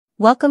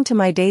Welcome to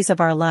my Days of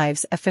Our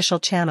Lives official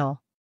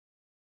channel.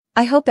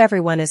 I hope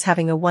everyone is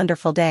having a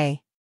wonderful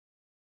day.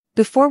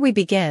 Before we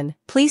begin,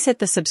 please hit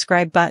the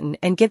subscribe button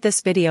and give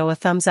this video a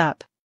thumbs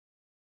up.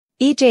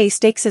 EJ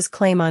stakes his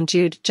claim on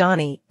Jude,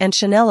 Johnny, and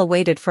Chanel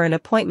awaited for an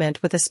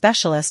appointment with a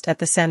specialist at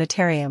the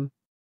sanitarium.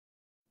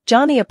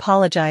 Johnny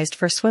apologized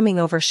for swimming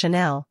over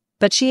Chanel,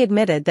 but she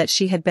admitted that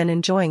she had been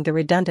enjoying the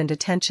redundant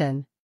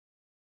attention.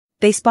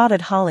 They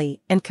spotted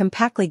Holly and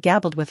compactly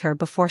gabbled with her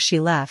before she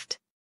left.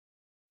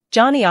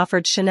 Johnny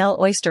offered Chanel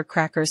oyster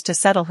crackers to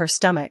settle her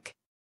stomach.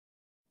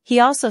 He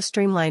also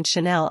streamlined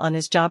Chanel on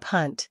his job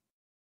hunt.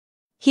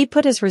 He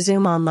put his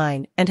resume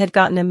online and had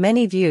gotten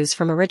many views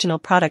from original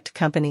product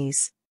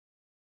companies.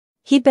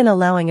 He'd been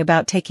allowing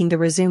about taking the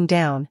resume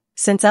down,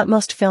 since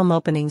Utmost film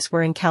openings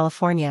were in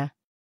California.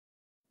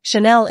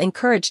 Chanel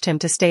encouraged him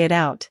to stay it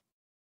out.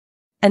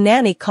 A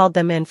nanny called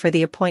them in for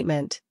the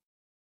appointment.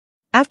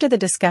 After the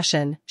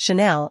discussion,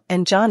 Chanel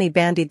and Johnny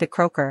bandied the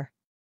croaker.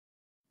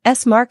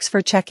 Marks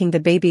for checking the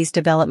baby's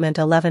development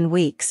 11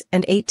 weeks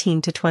and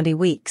 18 to 20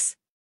 weeks.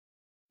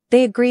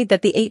 They agreed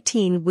that the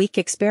 18-week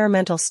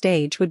experimental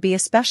stage would be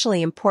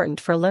especially important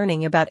for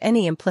learning about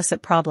any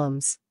implicit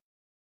problems.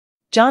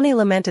 Johnny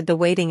lamented the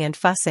waiting and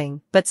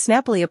fussing, but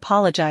snappily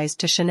apologized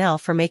to Chanel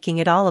for making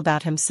it all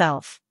about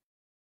himself.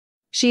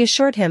 She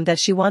assured him that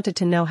she wanted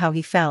to know how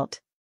he felt.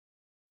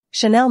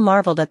 Chanel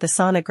marveled at the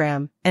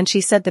sonogram, and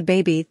she said the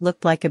baby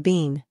looked like a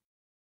bean.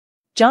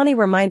 Johnny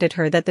reminded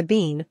her that the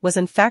bean was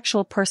an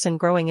factual person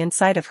growing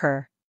inside of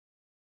her.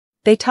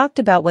 They talked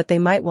about what they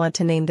might want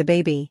to name the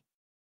baby.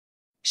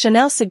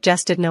 Chanel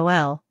suggested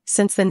Noel,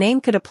 since the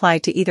name could apply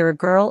to either a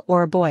girl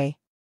or a boy.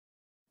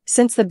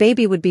 Since the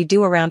baby would be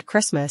due around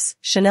Christmas,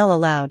 Chanel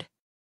allowed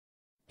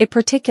it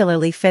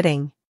particularly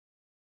fitting.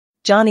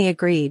 Johnny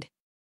agreed.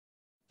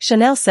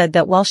 Chanel said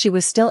that while she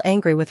was still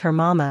angry with her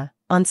mama,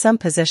 on some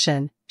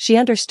position, she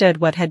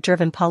understood what had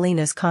driven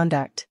Paulina's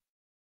conduct.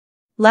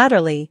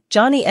 Latterly,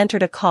 Johnny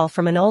entered a call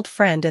from an old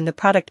friend in the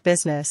product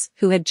business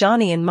who had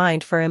Johnny in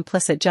mind for an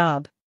implicit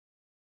job.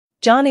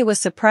 Johnny was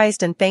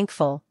surprised and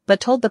thankful, but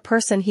told the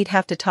person he'd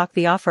have to talk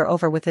the offer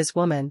over with his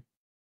woman.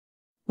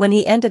 When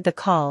he ended the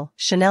call,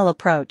 Chanel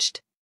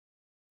approached.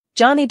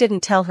 Johnny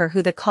didn't tell her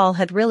who the call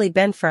had really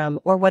been from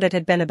or what it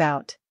had been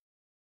about.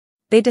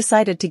 They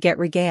decided to get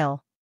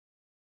regale.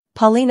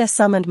 Paulina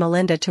summoned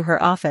Melinda to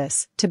her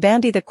office to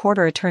bandy the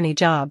quarter attorney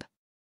job.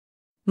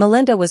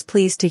 Melinda was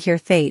pleased to hear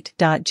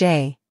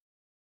J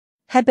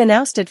had been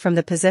ousted from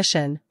the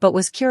position but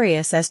was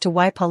curious as to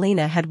why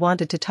Paulina had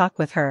wanted to talk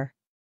with her.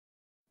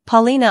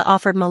 Paulina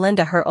offered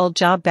Melinda her old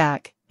job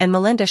back, and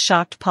Melinda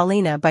shocked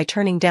Paulina by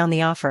turning down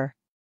the offer.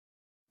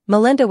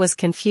 Melinda was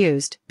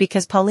confused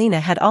because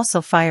Paulina had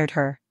also fired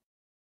her.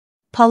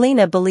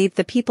 Paulina believed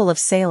the people of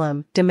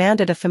Salem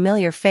demanded a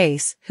familiar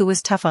face who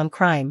was tough on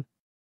crime.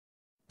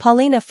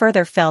 Paulina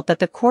further felt that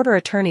the quarter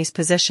attorney's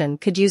position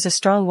could use a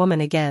strong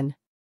woman again.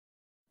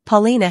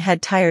 Paulina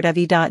had tired of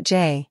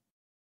J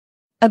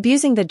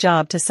abusing the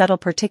job to settle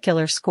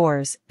particular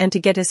scores and to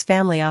get his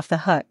family off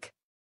the hook.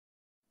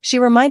 She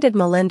reminded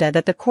Melinda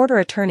that the quarter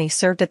attorney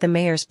served at the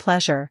mayor's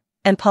pleasure,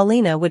 and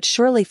Paulina would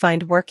surely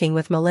find working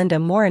with Melinda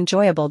more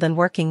enjoyable than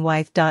working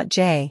with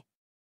J.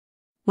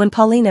 When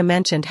Paulina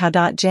mentioned how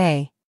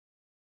J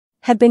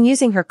had been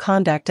using her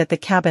conduct at the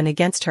cabin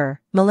against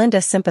her,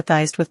 Melinda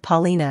sympathized with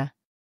Paulina.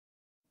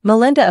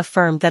 Melinda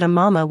affirmed that a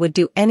mama would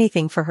do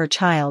anything for her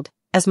child,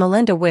 as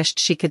Melinda wished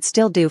she could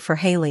still do for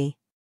Haley.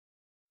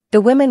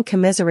 The women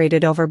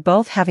commiserated over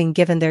both having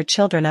given their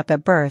children up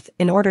at birth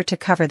in order to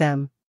cover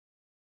them.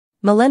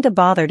 Melinda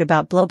bothered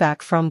about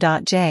blowback from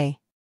J.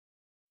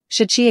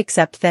 Should she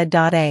accept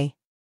the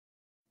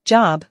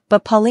job,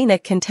 but Paulina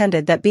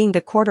contended that being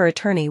the quarter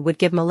attorney would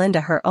give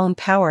Melinda her own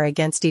power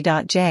against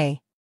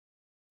J.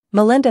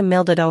 Melinda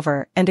milled it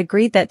over and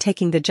agreed that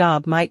taking the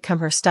job might come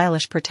her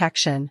stylish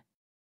protection.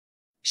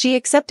 She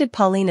accepted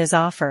Paulina's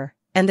offer,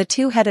 and the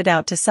two headed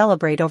out to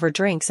celebrate over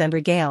drinks and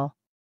regale.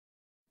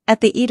 At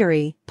the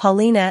eatery,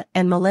 Paulina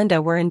and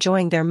Melinda were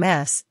enjoying their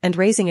mess and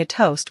raising a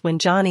toast when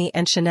Johnny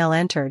and Chanel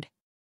entered.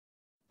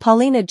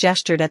 Paulina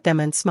gestured at them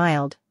and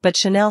smiled, but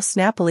Chanel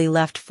snappily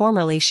left.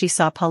 Formerly she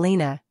saw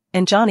Paulina,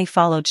 and Johnny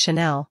followed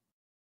Chanel.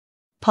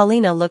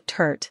 Paulina looked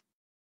hurt.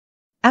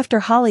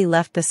 After Holly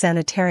left the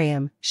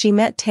sanitarium, she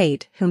met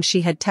Tate, whom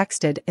she had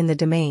texted in the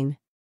domain.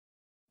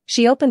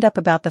 She opened up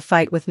about the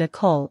fight with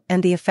Nicole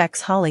and the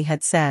effects Holly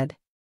had said.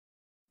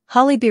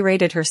 Holly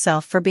berated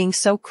herself for being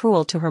so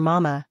cruel to her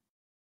mama.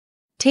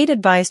 Tate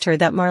advised her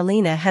that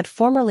Marlena had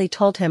formerly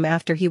told him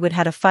after he would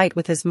had a fight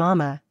with his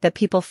mama that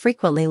people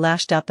frequently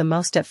lashed out the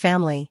most at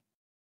family.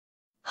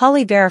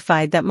 Holly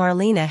verified that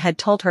Marlena had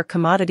told her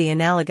commodity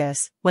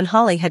analogous when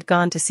Holly had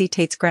gone to see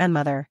Tate's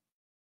grandmother.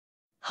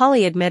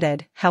 Holly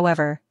admitted,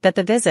 however, that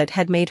the visit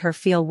had made her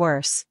feel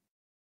worse.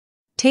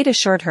 Tate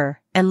assured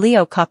her, and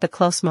Leo caught the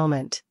close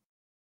moment.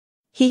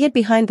 He hid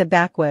behind the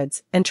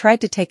backwoods and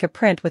tried to take a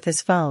print with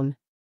his phone.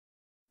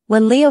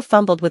 When Leo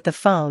fumbled with the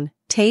phone,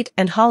 Tate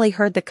and Holly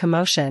heard the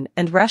commotion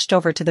and rushed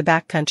over to the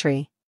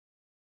backcountry.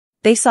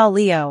 They saw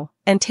Leo,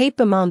 and Tate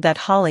bemoaned that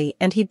Holly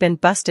and he'd been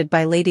busted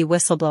by Lady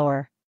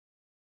Whistleblower.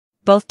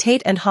 Both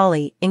Tate and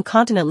Holly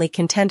incontinently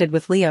contended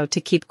with Leo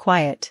to keep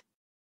quiet.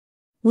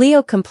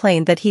 Leo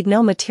complained that he'd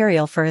no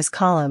material for his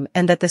column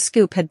and that the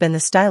scoop had been the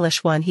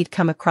stylish one he'd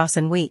come across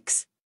in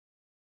weeks.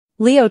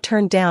 Leo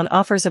turned down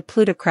offers of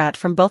plutocrat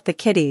from both the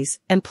kiddies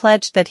and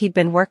pledged that he'd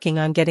been working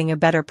on getting a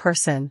better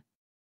person.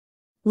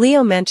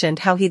 Leo mentioned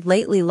how he'd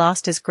lately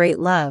lost his great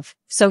love,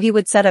 so he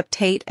would set up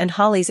Tate and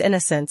Holly's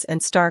innocence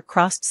and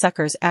star-crossed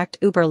suckers act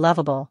uber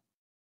lovable.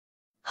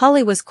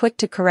 Holly was quick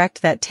to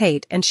correct that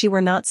Tate and she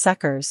were not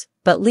suckers,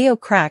 but Leo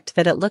cracked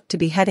that it looked to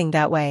be heading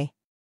that way.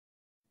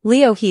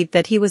 Leo heaved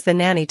that he was the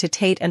nanny to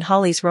Tate and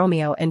Holly's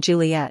Romeo and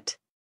Juliet.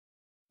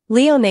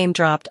 Leo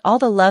name-dropped all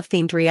the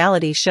love-themed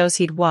reality shows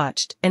he'd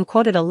watched and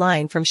quoted a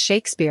line from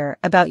Shakespeare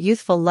about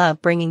youthful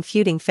love bringing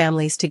feuding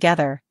families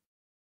together.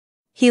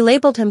 He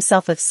labeled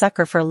himself a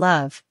sucker for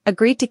love,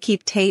 agreed to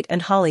keep Tate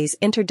and Holly's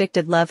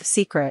interdicted love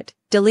secret,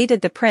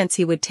 deleted the prints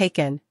he would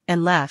taken,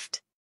 and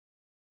left.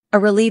 A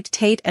relieved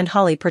Tate and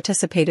Holly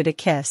participated a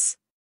kiss.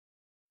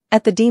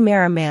 At the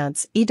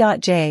demerriments,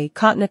 E.J.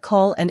 caught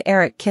Nicole and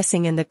Eric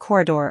kissing in the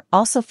corridor,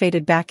 also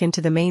faded back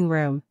into the main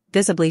room,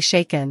 visibly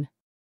shaken.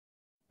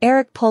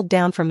 Eric pulled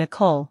down from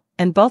Nicole,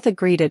 and both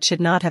agreed it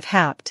should not have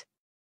happened.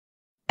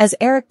 As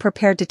Eric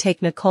prepared to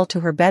take Nicole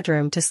to her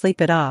bedroom to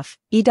sleep it off,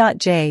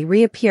 E.J.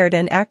 reappeared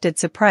and acted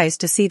surprised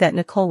to see that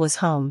Nicole was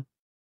home.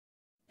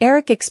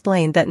 Eric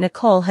explained that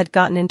Nicole had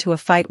gotten into a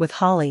fight with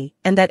Holly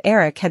and that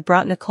Eric had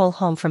brought Nicole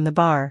home from the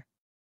bar.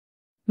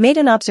 Made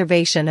an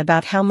observation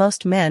about how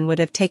most men would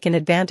have taken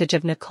advantage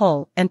of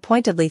Nicole and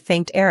pointedly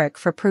thanked Eric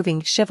for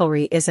proving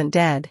chivalry isn't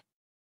dead.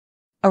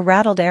 A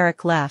rattled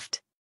Eric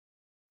left.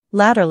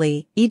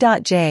 Latterly,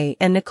 E.J.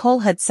 and Nicole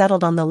had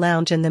settled on the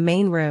lounge in the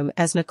main room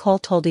as Nicole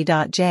told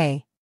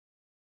E.J.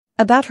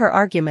 about her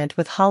argument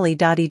with Holly.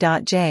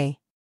 E.J.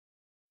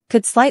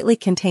 could slightly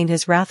contain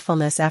his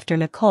wrathfulness after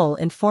Nicole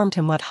informed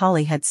him what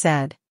Holly had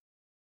said.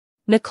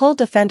 Nicole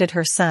defended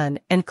her son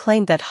and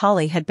claimed that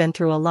Holly had been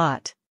through a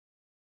lot.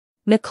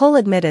 Nicole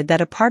admitted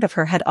that a part of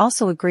her had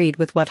also agreed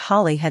with what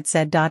Holly had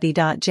said.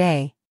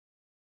 E.J.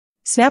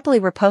 snappily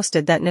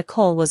reposted that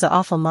Nicole was a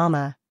awful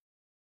mama.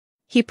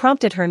 He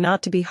prompted her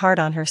not to be hard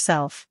on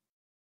herself.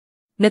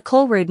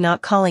 Nicole rued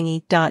not calling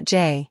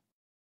E.J.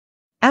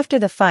 after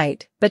the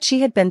fight, but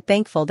she had been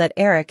thankful that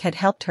Eric had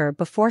helped her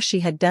before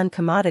she had done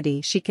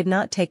commodity she could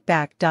not take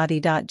back.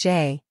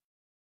 E.J.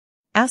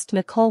 asked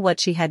Nicole what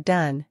she had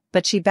done,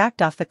 but she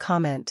backed off the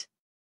comment.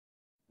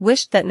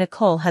 Wished that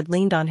Nicole had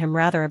leaned on him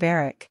rather of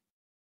Eric.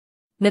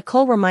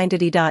 Nicole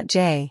reminded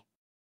E.J.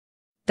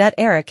 that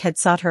Eric had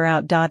sought her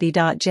out.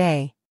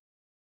 E.J.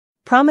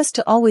 promised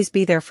to always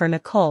be there for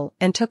Nicole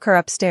and took her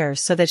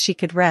upstairs so that she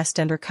could rest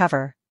and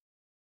recover.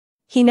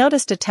 He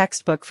noticed a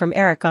textbook from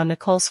Eric on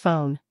Nicole's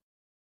phone.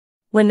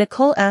 When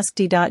Nicole asked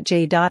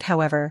E.J.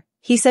 however,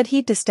 he said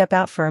he'd to step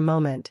out for a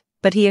moment,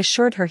 but he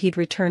assured her he'd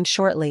return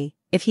shortly,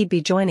 if he'd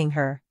be joining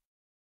her.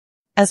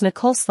 As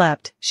Nicole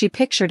slept, she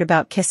pictured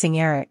about kissing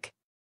Eric.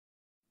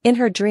 In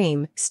her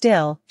dream,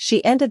 still,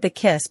 she ended the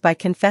kiss by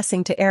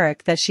confessing to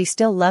Eric that she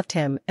still loved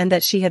him and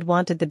that she had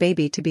wanted the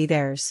baby to be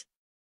theirs.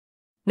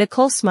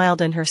 Nicole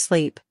smiled in her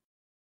sleep.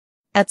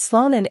 At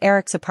Sloane and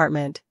Eric's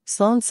apartment,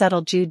 Sloane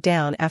settled Jude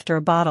down after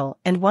a bottle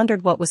and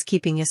wondered what was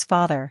keeping his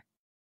father.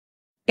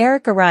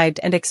 Eric arrived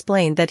and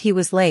explained that he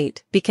was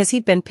late because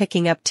he'd been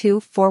picking up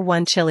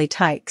 2-for-1 chili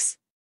tykes.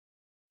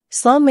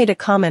 Sloane made a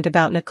comment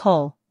about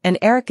Nicole, and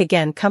Eric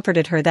again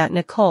comforted her that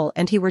Nicole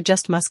and he were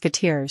just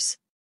musketeers.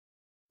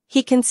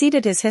 He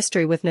conceded his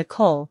history with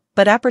Nicole,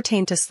 but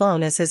appertained to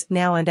Sloane as his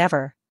now and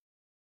ever.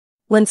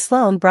 When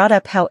Sloane brought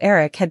up how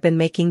Eric had been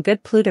making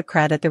good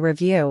plutocrat at the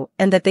review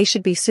and that they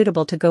should be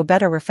suitable to go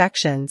better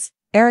refections,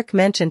 Eric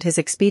mentioned his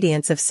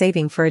expedience of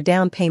saving for a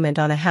down payment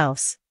on a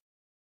house.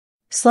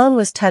 Sloane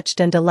was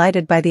touched and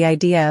delighted by the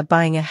idea of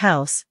buying a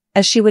house,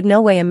 as she would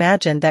no way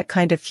imagine that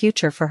kind of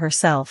future for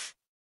herself.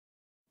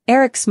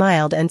 Eric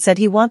smiled and said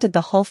he wanted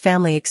the whole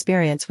family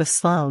experience with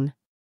Sloane.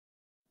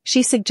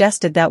 She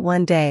suggested that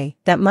one day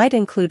that might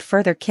include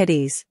further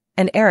kiddies,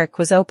 and Eric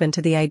was open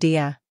to the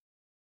idea.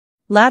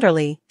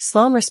 Latterly,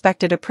 Sloane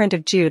respected a print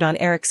of Jude on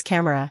Eric's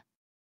camera.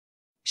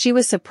 She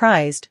was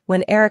surprised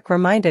when Eric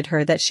reminded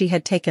her that she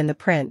had taken the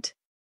print.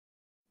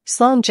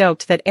 Sloane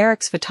joked that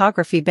Eric's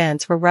photography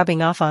bents were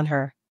rubbing off on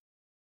her.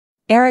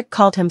 Eric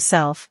called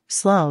himself,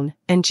 Sloane,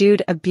 and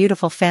Jude a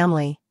beautiful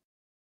family.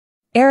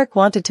 Eric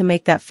wanted to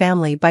make that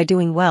family by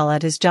doing well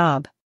at his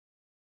job.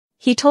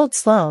 He told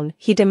Sloane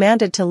he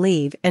demanded to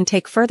leave and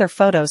take further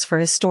photos for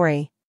his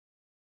story.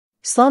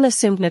 Sloane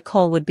assumed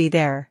Nicole would be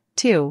there,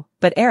 too,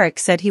 but Eric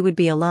said he would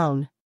be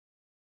alone.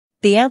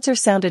 The answer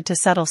sounded to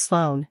settle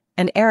Sloane,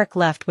 and Eric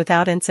left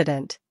without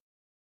incident.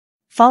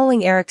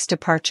 Following Eric's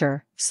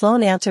departure,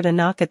 Sloane answered a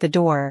knock at the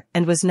door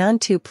and was none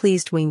too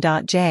pleased when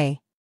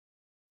J.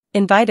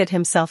 invited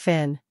himself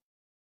in.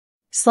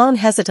 Sloane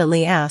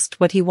hesitantly asked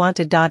what he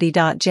wanted.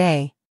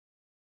 J.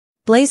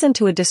 blazoned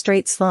to a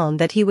distrait Sloane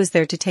that he was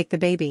there to take the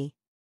baby.